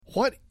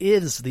What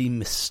is the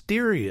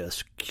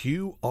mysterious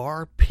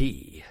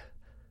QRP?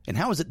 And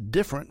how is it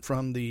different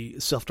from the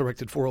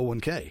self-directed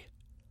 401k?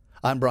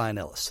 I'm Brian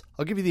Ellis.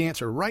 I'll give you the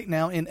answer right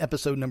now in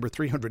episode number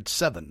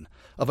 307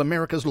 of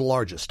America's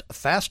largest,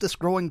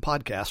 fastest-growing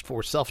podcast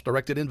for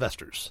self-directed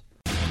investors.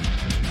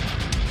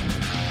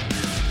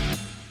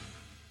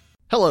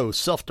 Hello,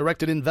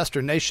 self-directed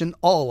investor nation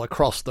all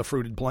across the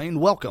fruited plain.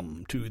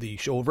 Welcome to the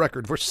show of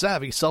record for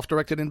savvy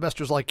self-directed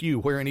investors like you,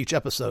 where in each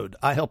episode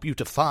I help you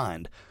to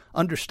find,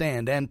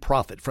 understand, and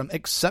profit from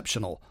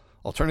exceptional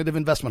alternative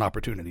investment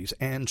opportunities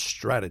and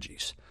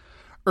strategies.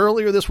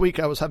 Earlier this week,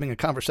 I was having a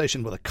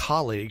conversation with a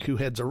colleague who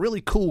heads a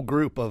really cool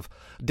group of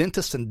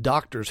dentists and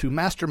doctors who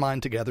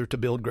mastermind together to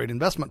build great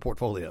investment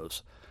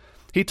portfolios.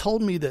 He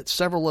told me that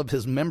several of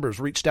his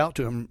members reached out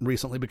to him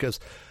recently because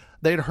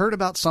they had heard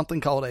about something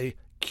called a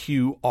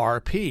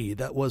QRP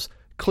that was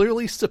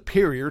clearly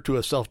superior to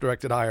a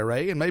self-directed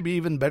IRA and maybe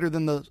even better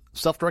than the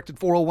self-directed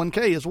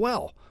 401k as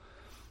well.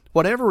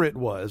 Whatever it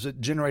was, it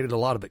generated a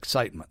lot of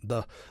excitement.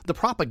 The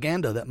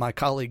propaganda that my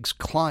colleague's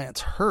clients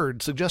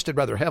heard suggested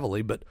rather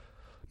heavily, but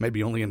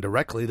maybe only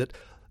indirectly, that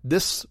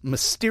this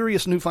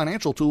mysterious new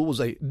financial tool was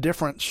a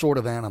different sort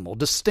of animal,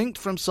 distinct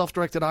from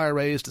self-directed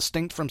IRAs,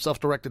 distinct from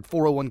self-directed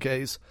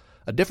 401ks,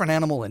 a different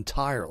animal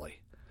entirely.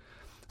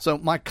 So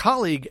my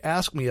colleague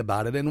asked me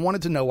about it and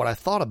wanted to know what I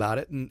thought about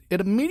it, and it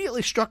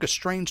immediately struck a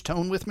strange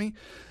tone with me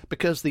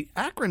because the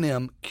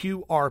acronym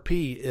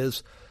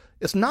QRP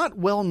it's not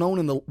well known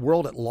in the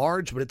world at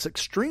large, but it's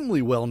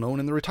extremely well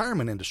known in the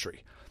retirement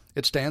industry.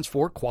 It stands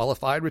for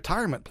Qualified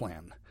Retirement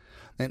Plan.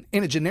 And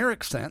in a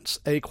generic sense,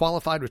 a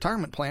qualified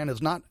retirement plan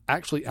is not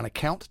actually an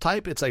account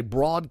type. It's a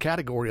broad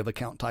category of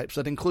account types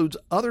that includes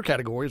other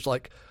categories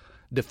like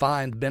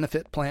defined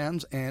benefit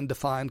plans and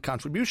defined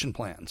contribution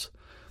plans.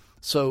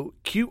 So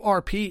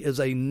QRP is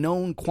a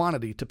known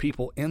quantity to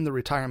people in the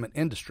retirement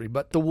industry,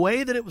 but the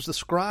way that it was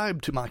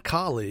described to my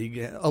colleague,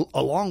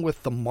 along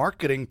with the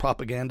marketing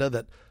propaganda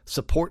that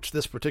supports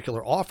this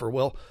particular offer,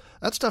 well,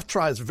 that stuff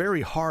tries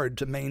very hard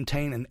to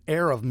maintain an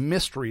air of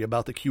mystery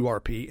about the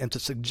QRP and to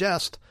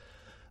suggest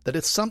that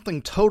it's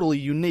something totally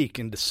unique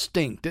and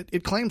distinct.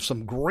 It claims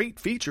some great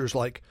features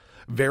like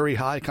very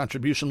high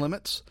contribution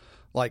limits,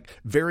 like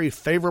very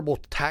favorable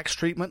tax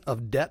treatment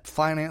of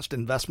debt-financed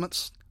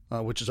investments,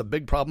 which is a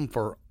big problem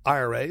for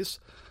IRAs.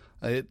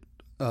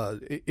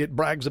 It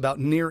brags about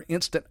near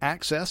instant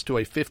access to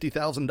a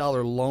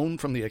 $50,000 loan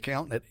from the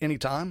account at any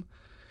time.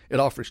 It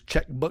offers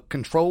checkbook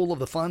control of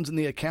the funds in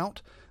the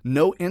account,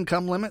 no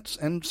income limits,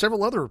 and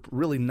several other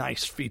really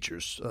nice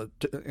features,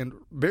 and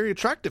very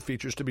attractive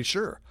features to be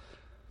sure.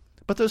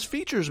 But those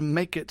features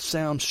make it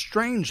sound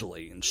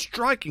strangely and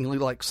strikingly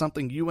like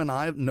something you and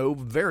I know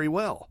very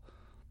well,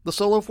 the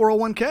solo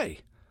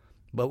 401k.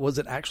 But was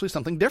it actually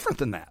something different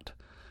than that?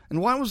 And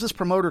why was this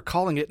promoter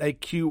calling it a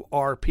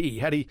QRP?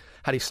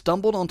 Had he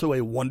stumbled onto a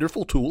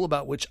wonderful tool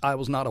about which I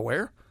was not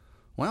aware?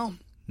 Well,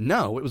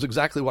 no, it was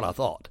exactly what I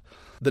thought.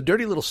 The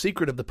dirty little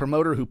secret of the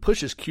promoter who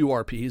pushes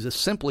QRPs is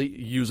simply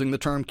using the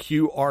term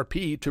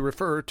QRP to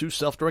refer to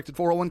self-directed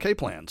 401k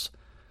plans.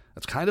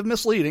 That's kind of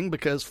misleading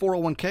because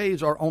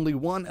 401ks are only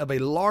one of a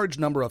large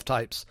number of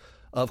types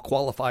of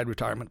qualified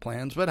retirement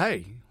plans, but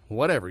hey,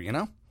 whatever, you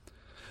know?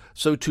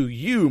 So to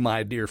you,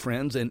 my dear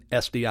friends in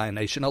SDI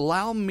Nation,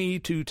 allow me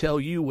to tell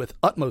you with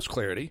utmost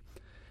clarity,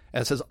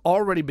 as has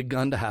already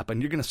begun to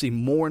happen, you're going to see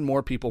more and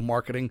more people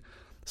marketing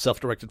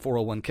self-directed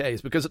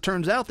 401ks because it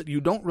turns out that you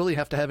don't really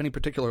have to have any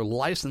particular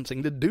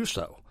licensing to do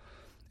so.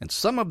 And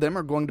some of them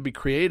are going to be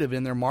creative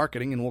in their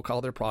marketing and will call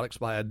their products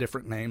by a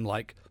different name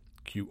like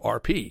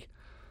QRP.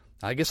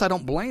 I guess I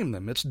don't blame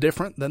them. It's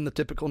different than the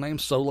typical name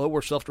solo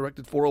or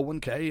self-directed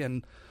 401k,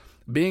 and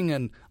being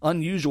an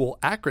unusual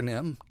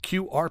acronym,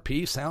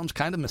 QRP sounds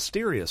kind of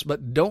mysterious,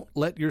 but don't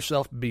let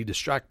yourself be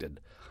distracted.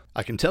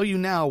 I can tell you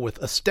now with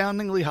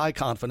astoundingly high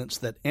confidence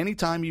that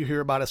anytime you hear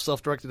about a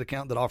self-directed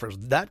account that offers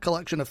that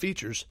collection of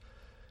features,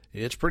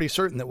 it's pretty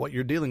certain that what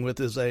you're dealing with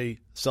is a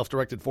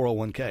self-directed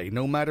 401k,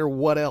 no matter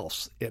what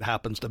else it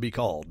happens to be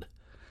called.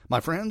 My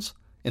friends,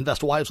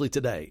 invest wisely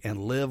today and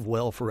live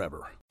well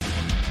forever.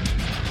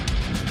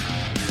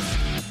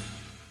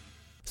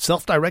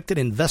 Self-Directed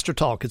Investor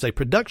Talk is a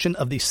production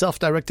of the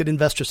Self-Directed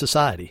Investor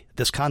Society.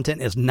 This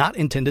content is not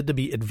intended to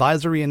be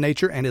advisory in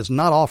nature and is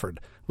not offered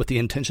with the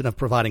intention of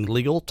providing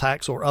legal,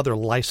 tax, or other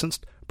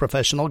licensed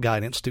professional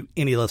guidance to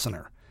any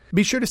listener.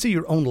 Be sure to see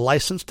your own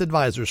licensed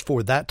advisors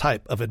for that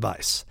type of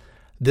advice.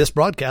 This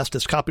broadcast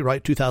is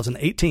copyright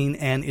 2018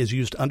 and is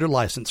used under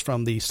license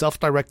from the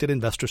Self-Directed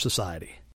Investor Society.